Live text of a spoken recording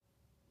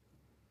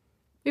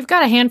we've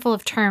got a handful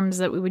of terms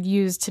that we would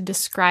use to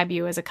describe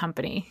you as a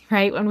company,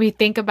 right? When we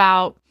think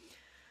about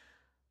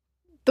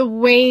the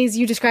ways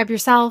you describe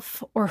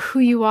yourself or who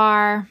you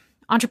are,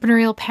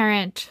 entrepreneurial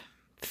parent,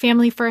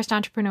 family first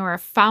entrepreneur,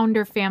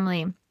 founder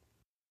family,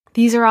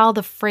 these are all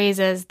the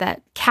phrases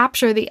that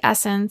capture the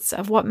essence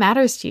of what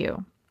matters to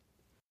you.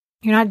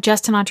 You're not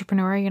just an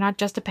entrepreneur. You're not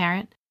just a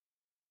parent.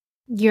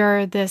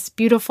 You're this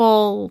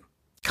beautiful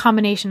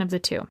combination of the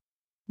two.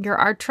 You're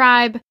our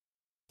tribe.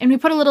 And we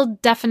put a little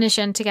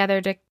definition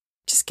together to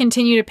just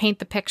continue to paint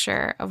the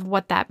picture of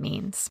what that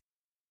means.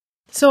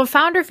 So a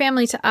founder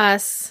family to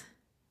us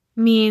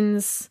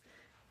means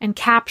and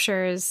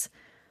captures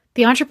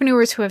the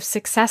entrepreneurs who have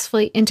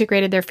successfully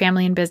integrated their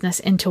family and business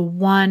into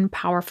one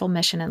powerful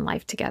mission in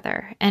life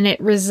together. And it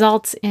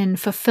results in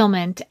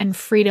fulfillment and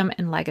freedom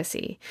and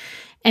legacy.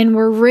 And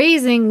we're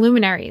raising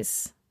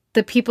luminaries,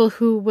 the people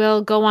who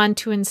will go on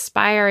to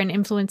inspire and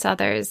influence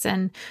others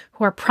and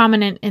who are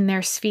prominent in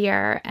their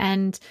sphere.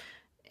 And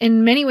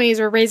in many ways,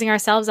 we're raising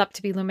ourselves up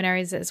to be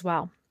luminaries as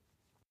well.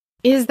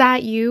 Is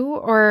that you,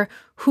 or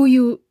who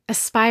you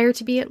aspire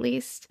to be at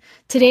least?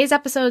 Today's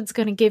episode is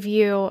going to give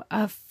you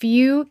a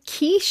few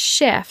key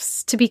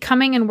shifts to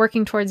becoming and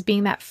working towards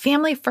being that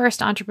family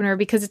first entrepreneur,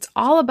 because it's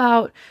all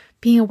about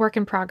being a work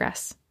in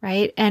progress,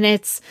 right? And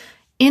it's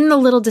in the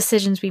little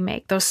decisions we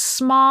make, those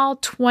small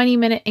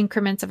 20-minute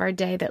increments of our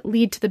day that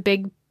lead to the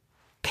big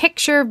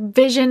picture,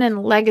 vision,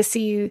 and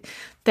legacy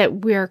that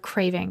we're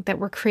craving, that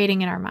we're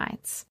creating in our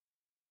minds.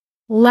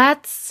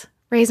 Let's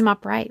raise them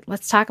up right.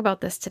 Let's talk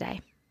about this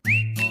today.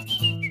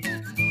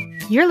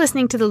 You're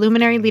listening to the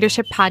Luminary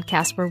Leadership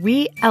Podcast, where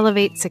we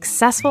elevate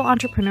successful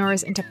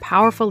entrepreneurs into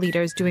powerful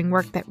leaders doing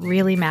work that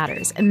really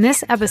matters. And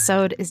this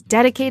episode is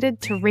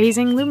dedicated to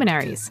raising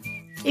luminaries.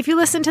 If you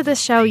listen to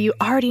this show, you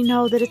already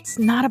know that it's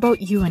not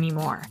about you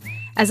anymore.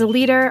 As a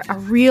leader, a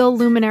real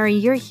luminary,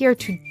 you're here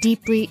to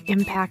deeply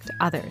impact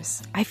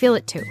others. I feel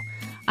it too.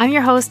 I'm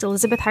your host,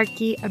 Elizabeth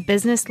Hartke, a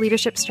business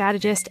leadership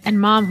strategist and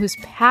mom who's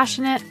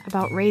passionate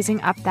about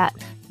raising up that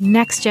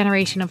next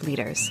generation of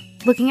leaders.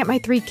 Looking at my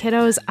 3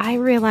 kiddos, I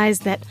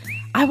realized that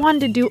I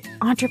wanted to do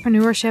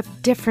entrepreneurship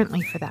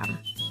differently for them.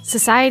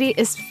 Society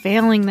is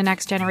failing the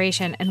next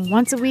generation, and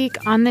once a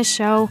week on this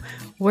show,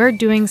 we're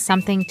doing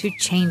something to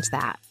change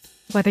that.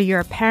 Whether you're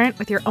a parent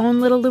with your own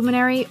little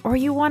luminary or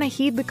you want to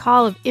heed the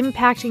call of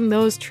impacting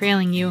those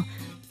trailing you,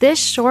 this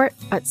short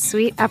but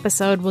sweet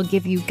episode will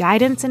give you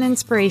guidance and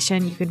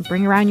inspiration you can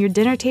bring around your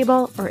dinner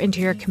table or into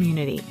your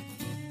community.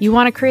 You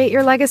want to create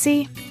your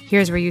legacy?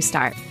 Here's where you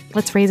start.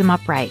 Let's raise them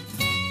up right.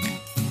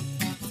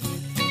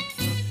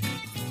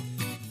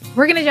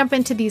 We're going to jump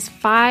into these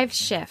 5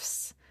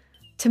 shifts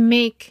to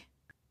make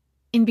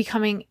in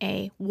becoming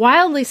a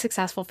wildly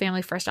successful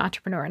family first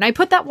entrepreneur. And I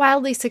put that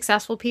wildly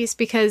successful piece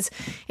because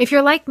if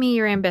you're like me,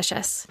 you're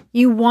ambitious.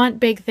 You want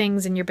big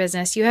things in your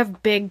business. You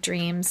have big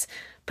dreams,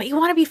 but you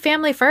want to be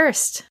family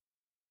first.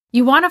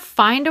 You want to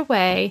find a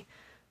way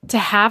to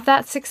have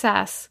that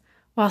success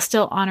while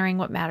still honoring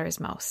what matters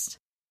most.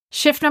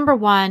 Shift number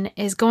 1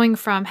 is going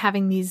from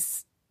having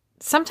these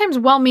sometimes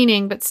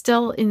well-meaning but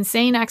still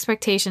insane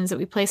expectations that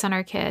we place on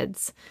our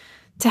kids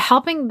to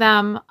helping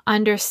them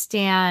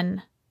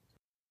understand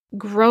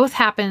growth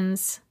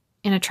happens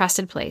in a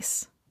trusted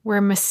place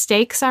where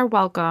mistakes are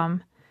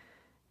welcome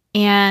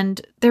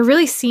and they're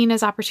really seen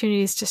as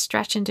opportunities to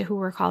stretch into who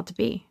we're called to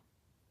be.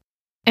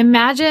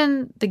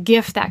 Imagine the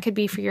gift that could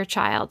be for your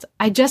child.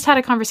 I just had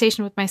a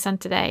conversation with my son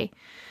today,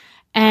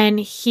 and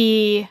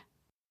he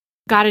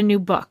got a new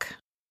book,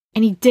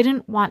 and he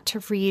didn't want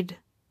to read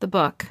the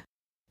book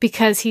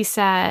because he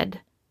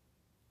said,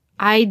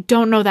 I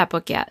don't know that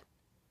book yet,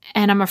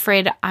 and I'm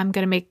afraid I'm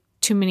going to make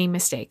too many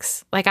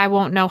mistakes. Like, I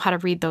won't know how to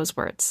read those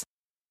words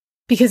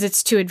because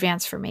it's too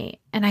advanced for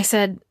me. And I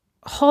said,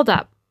 hold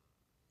up.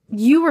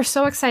 You were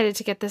so excited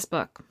to get this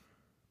book,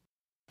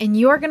 and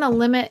you're going to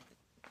limit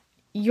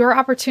your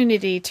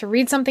opportunity to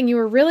read something you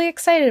were really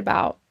excited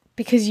about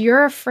because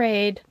you're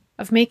afraid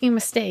of making a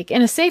mistake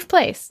in a safe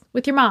place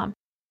with your mom.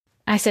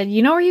 I said,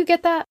 you know where you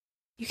get that?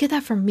 You get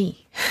that from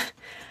me.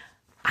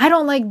 I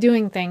don't like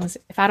doing things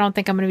if I don't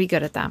think I'm going to be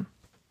good at them.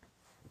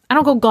 I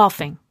don't go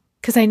golfing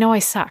because I know I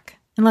suck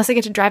unless I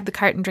get to drive the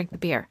cart and drink the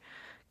beer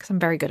because I'm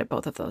very good at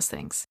both of those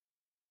things.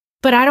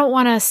 But I don't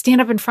want to stand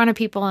up in front of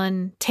people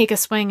and take a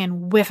swing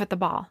and whiff at the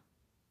ball.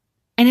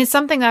 And it's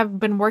something I've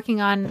been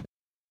working on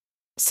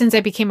since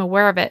I became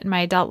aware of it in my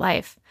adult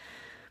life.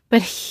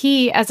 But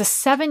he, as a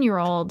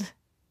 7-year-old,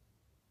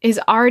 is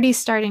already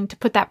starting to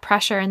put that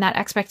pressure and that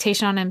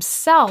expectation on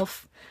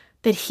himself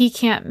that he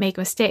can't make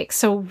mistakes.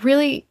 So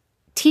really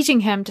teaching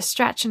him to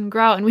stretch and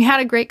grow. And we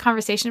had a great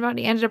conversation about it.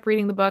 He ended up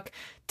reading the book,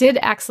 did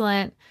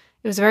excellent.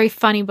 It was a very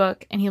funny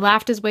book, and he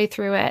laughed his way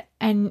through it.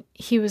 And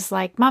he was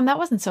like, Mom, that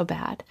wasn't so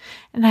bad.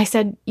 And I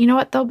said, you know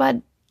what though,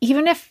 bud?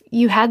 Even if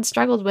you had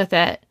struggled with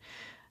it,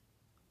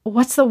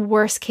 what's the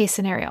worst case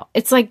scenario?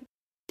 It's like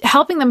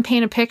helping them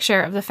paint a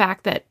picture of the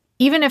fact that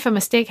even if a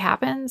mistake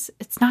happens,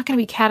 it's not going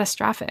to be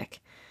catastrophic.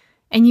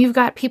 And you've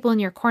got people in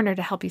your corner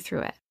to help you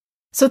through it.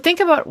 So think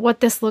about what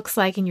this looks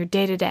like in your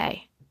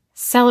day-to-day.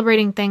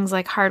 celebrating things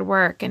like hard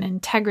work and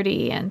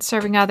integrity and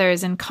serving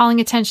others and calling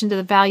attention to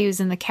the values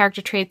and the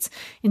character traits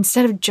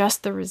instead of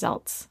just the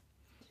results.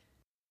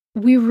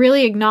 We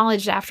really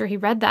acknowledged after he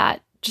read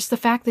that just the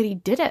fact that he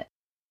did it.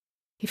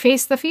 He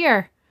faced the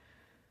fear.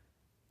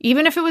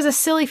 Even if it was a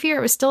silly fear,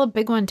 it was still a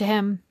big one to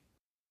him.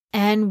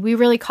 And we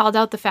really called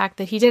out the fact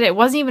that he did it. It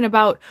wasn't even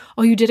about,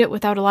 oh, you did it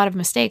without a lot of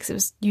mistakes. It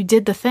was, you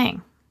did the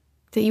thing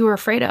that you were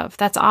afraid of.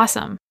 That's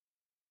awesome.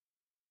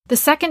 The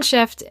second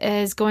shift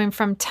is going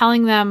from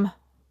telling them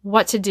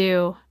what to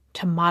do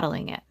to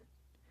modeling it.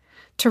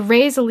 To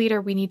raise a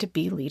leader, we need to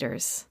be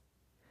leaders.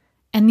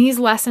 And these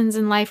lessons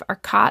in life are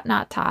caught,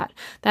 not taught.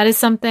 That is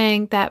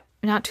something that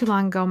not too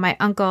long ago, my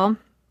uncle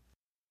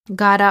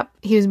got up.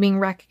 He was being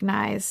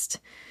recognized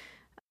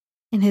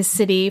in his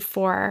city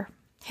for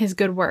his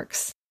good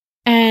works.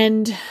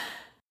 And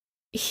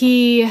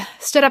he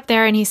stood up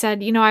there and he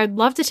said, I'd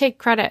love to take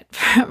credit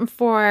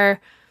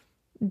for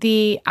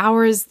the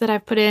hours that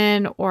I've put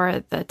in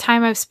or the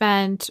time I've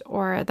spent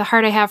or the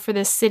heart I have for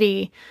this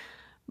city.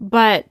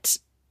 But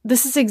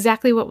this is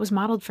exactly what was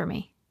modeled for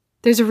me.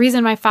 There's a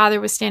reason my father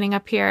was standing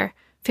up here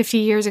 50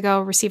 years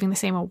ago receiving the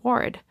same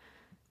award.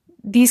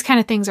 These kind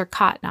of things are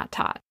caught, not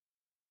taught.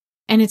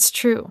 And it's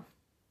true.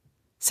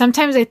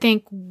 Sometimes I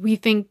think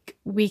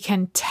we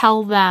can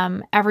tell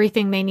them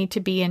everything they need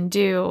to be and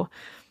do,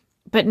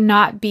 but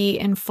not be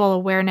in full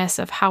awareness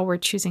of how we're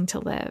choosing to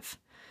live.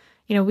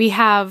 We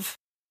have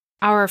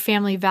our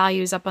family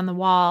values up on the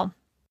wall,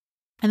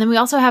 and then we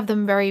also have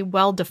them very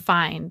well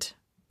defined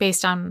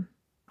based on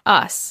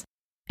us.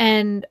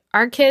 And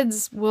our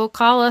kids will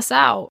call us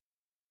out.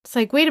 It's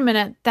like, wait a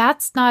minute,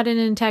 that's not in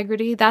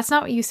integrity. That's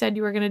not what you said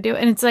you were going to do.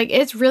 And it's like,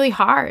 it's really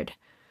hard.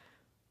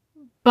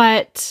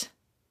 But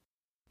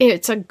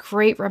it's a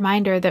great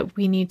reminder that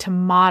we need to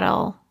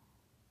model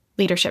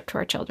leadership to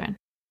our children.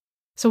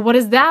 So what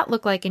does that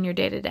look like in your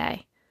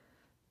day-to-day?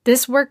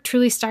 This work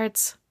truly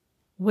starts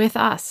with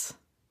us.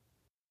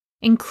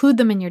 Include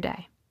them in your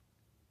day.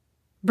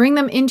 Bring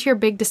them into your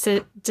big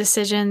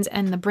decisions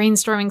and the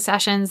brainstorming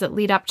sessions that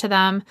lead up to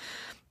them.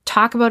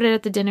 Talk about it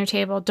at the dinner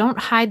table. Don't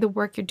hide the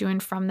work you're doing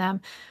from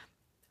them.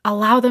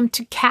 Allow them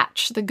to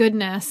catch the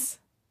goodness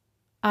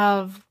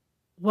of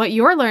what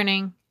you're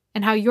learning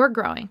and how you're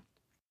growing.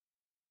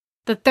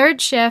 The third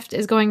shift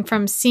is going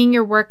from seeing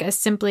your work as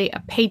simply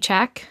a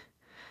paycheck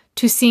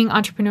to seeing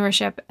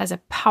entrepreneurship as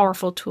a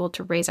powerful tool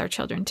to raise our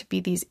children to be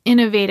these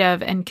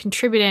innovative and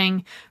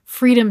contributing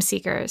freedom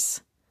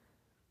seekers.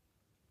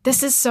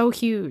 This is so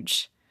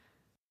huge.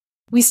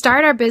 We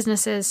start our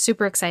businesses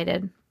super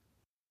excited,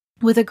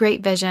 with a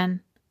great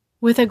vision,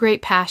 with a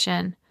great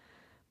passion,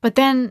 but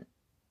then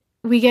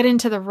we get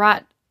into the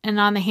rut and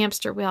on the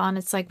hamster wheel, and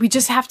it's like, we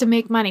just have to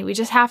make money. We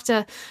just have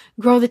to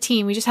grow the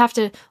team. We just have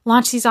to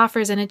launch these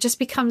offers, and it just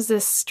becomes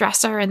this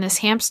stressor and this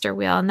hamster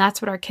wheel, and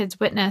that's what our kids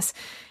witness.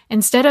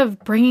 Instead of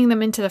bringing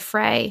them into the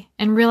fray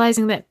and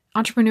realizing that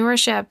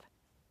entrepreneurship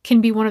can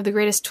be one of the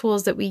greatest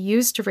tools that we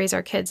use to raise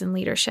our kids in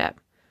leadership.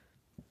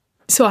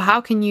 So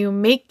how can you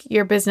make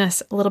your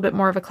business a little bit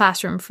more of a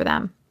classroom for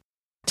them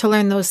to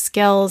learn those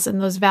skills and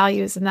those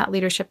values and that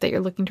leadership that you're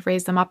looking to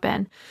raise them up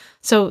in?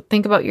 So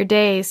think about your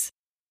days.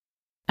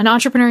 An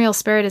entrepreneurial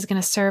spirit is going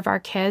to serve our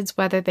kids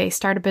whether they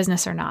start a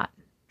business or not.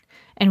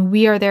 And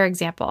we are their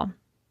example.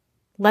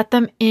 Let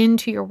them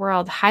into your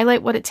world.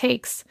 Highlight what it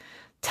takes.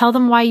 Tell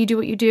them why you do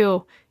what you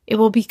do. It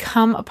will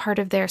become a part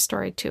of their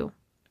story too.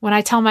 When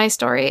I tell my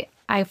story,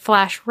 I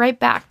flash right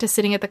back to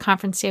sitting at the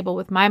conference table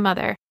with my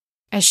mother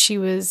as she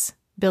was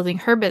building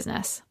her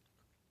business.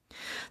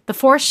 The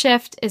fourth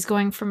shift is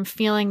going from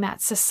feeling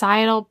that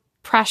societal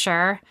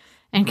pressure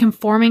and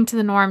conforming to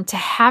the norm to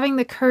having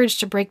the courage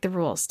to break the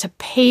rules, to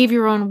pave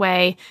your own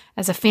way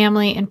as a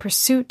family in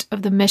pursuit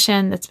of the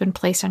mission that's been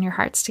placed on your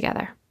hearts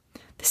together.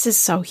 This is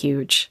so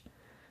huge.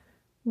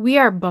 We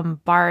are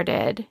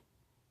bombarded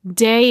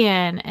day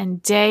in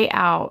and day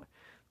out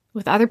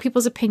with other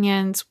people's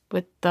opinions,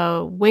 with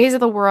the ways of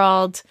the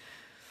world,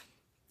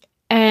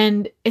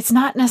 and it's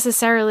not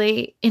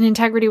necessarily in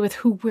integrity with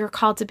who we're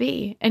called to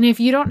be. And if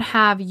you don't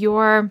have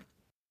your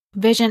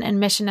vision and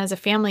mission as a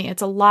family,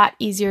 it's a lot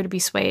easier to be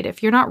swayed.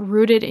 If you're not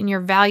rooted in your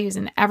values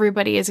and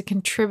everybody is a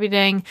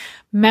contributing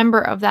member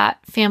of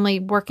that family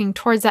working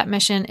towards that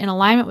mission in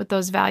alignment with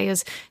those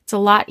values, it's a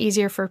lot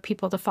easier for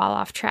people to fall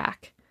off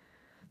track.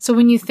 So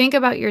when you think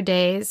about your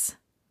days,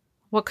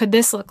 what could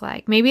this look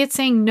like? Maybe it's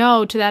saying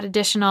no to that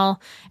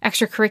additional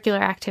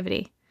extracurricular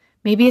activity.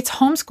 Maybe it's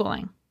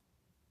homeschooling.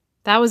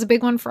 That was a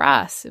big one for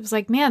us. It was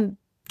like, man,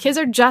 kids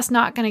are just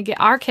not going to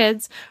get, our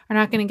kids are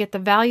not going to get the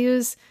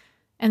values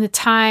and the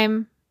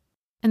time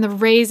and the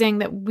raising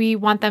that we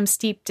want them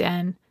steeped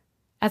in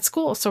at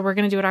school. So we're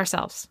going to do it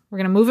ourselves. We're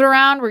going to move it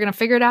around. We're going to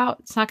figure it out.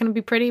 It's not going to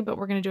be pretty, but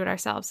we're going to do it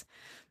ourselves.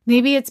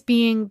 Maybe it's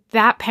being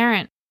that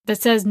parent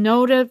that says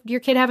no to your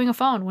kid having a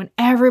phone when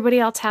everybody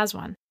else has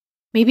one.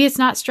 Maybe it's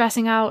not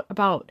stressing out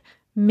about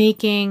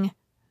making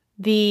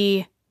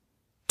the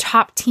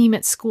top team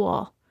at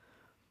school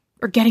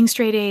or getting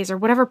straight A's or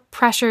whatever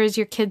pressures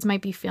your kids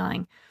might be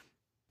feeling.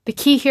 The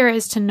key here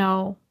is to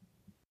know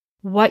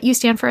what you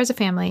stand for as a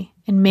family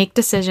and make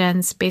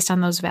decisions based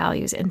on those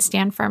values and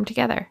stand firm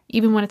together,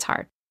 even when it's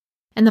hard.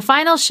 And the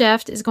final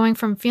shift is going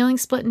from feeling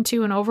split in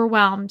two and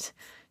overwhelmed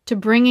to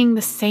bringing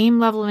the same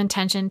level of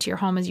intention to your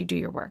home as you do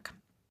your work.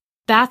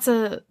 That's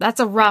a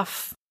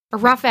rough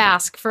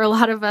ask for a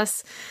lot of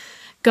us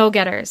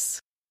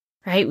go-getters,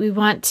 right? We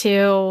want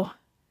to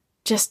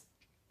just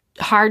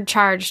hard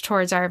charge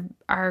towards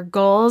our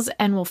goals,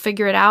 and we'll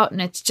figure it out,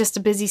 and it's just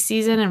a busy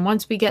season, and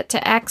once we get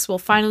to X, we'll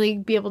finally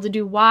be able to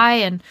do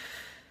Y.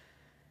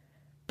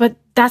 But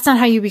that's not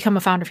how you become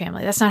a founder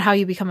family. That's not how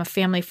you become a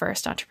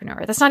family-first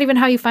entrepreneur. That's not even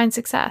how you find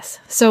success.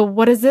 So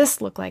what does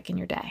this look like in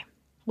your day?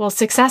 Well,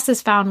 success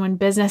is found when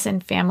business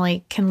and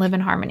family can live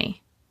in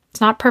harmony.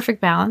 It's not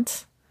perfect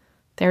balance.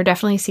 There are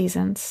definitely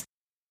seasons,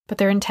 but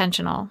they're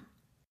intentional.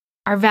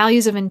 Our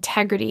values of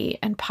integrity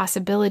and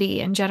possibility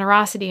and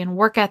generosity and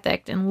work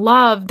ethic and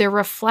love, they're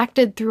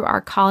reflected through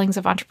our callings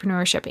of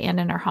entrepreneurship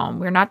and in our home.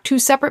 We're not two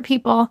separate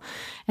people,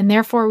 and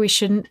therefore we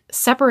shouldn't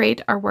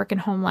separate our work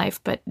and home life,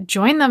 but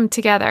join them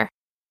together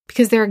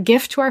because they're a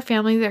gift to our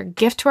family, they're a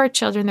gift to our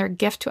children, they're a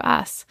gift to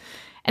us.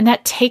 And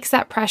that takes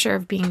that pressure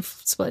of being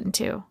split in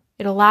two.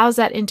 It allows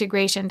that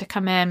integration to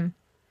come in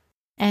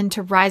and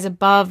to rise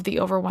above the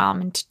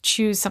overwhelm and to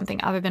choose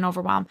something other than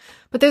overwhelm.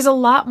 But there's a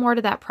lot more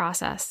to that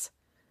process.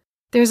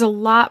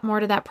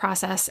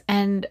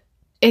 And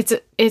it's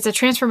a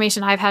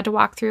transformation I've had to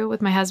walk through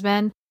with my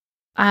husband.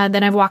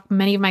 Then I've walked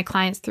many of my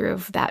clients through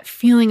of that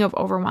feeling of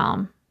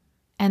overwhelm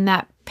and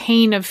that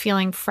pain of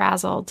feeling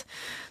frazzled.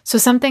 So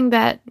something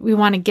that we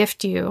want to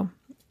gift you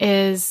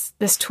is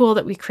this tool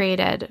that we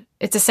created.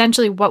 It's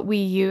essentially what we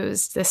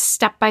use, this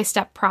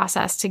step-by-step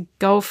process to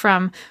go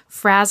from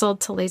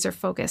frazzled to laser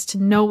focused, to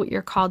know what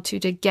you're called to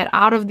get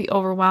out of the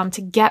overwhelm,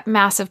 to get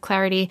massive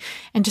clarity,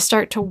 and to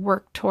start to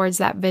work towards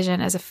that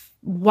vision as a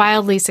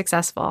wildly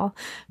successful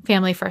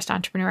family-first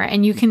entrepreneur.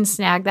 And you can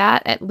snag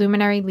that at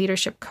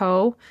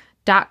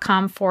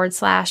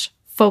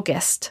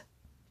luminaryleadershipco.com/focused,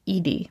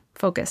 ED,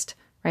 focused,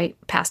 right?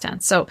 Past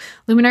tense. So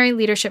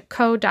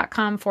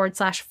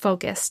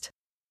luminaryleadershipco.com/focused.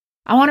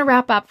 I want to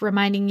wrap up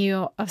reminding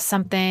you of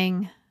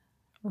something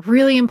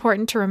really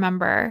important to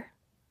remember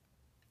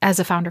as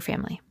a founder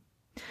family.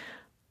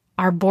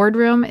 Our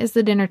boardroom is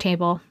the dinner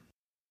table.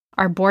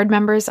 Our board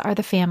members are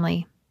the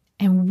family.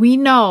 And we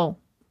know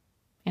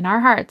in our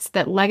hearts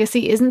that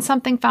legacy isn't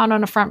something found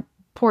on a front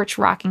porch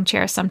rocking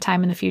chair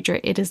sometime in the future.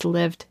 It is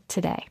lived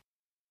today.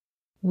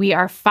 We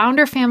are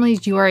founder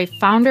families. You are a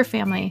founder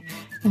family,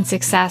 and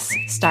success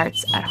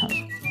starts at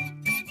home.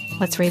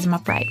 Let's raise them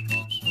up right.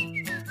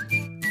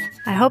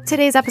 I hope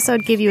today's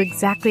episode gave you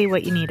exactly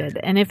what you needed.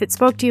 And if it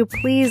spoke to you,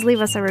 please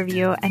leave us a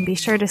review and be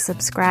sure to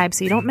subscribe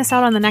so you don't miss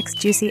out on the next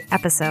juicy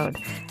episode.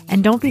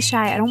 And don't be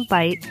shy. I don't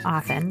bite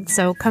often.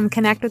 So come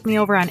connect with me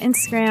over on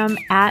Instagram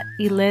at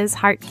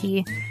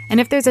ElizHartke. And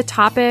if there's a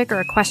topic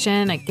or a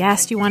question, a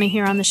guest you want to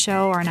hear on the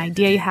show, or an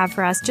idea you have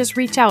for us, just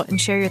reach out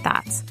and share your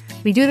thoughts.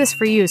 We do this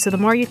for you. So the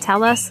more you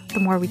tell us, the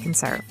more we can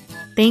serve.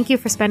 Thank you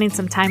for spending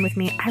some time with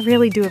me. I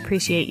really do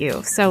appreciate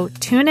you. So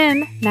tune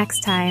in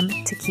next time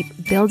to keep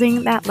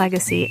building that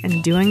legacy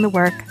and doing the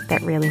work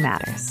that really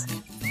matters.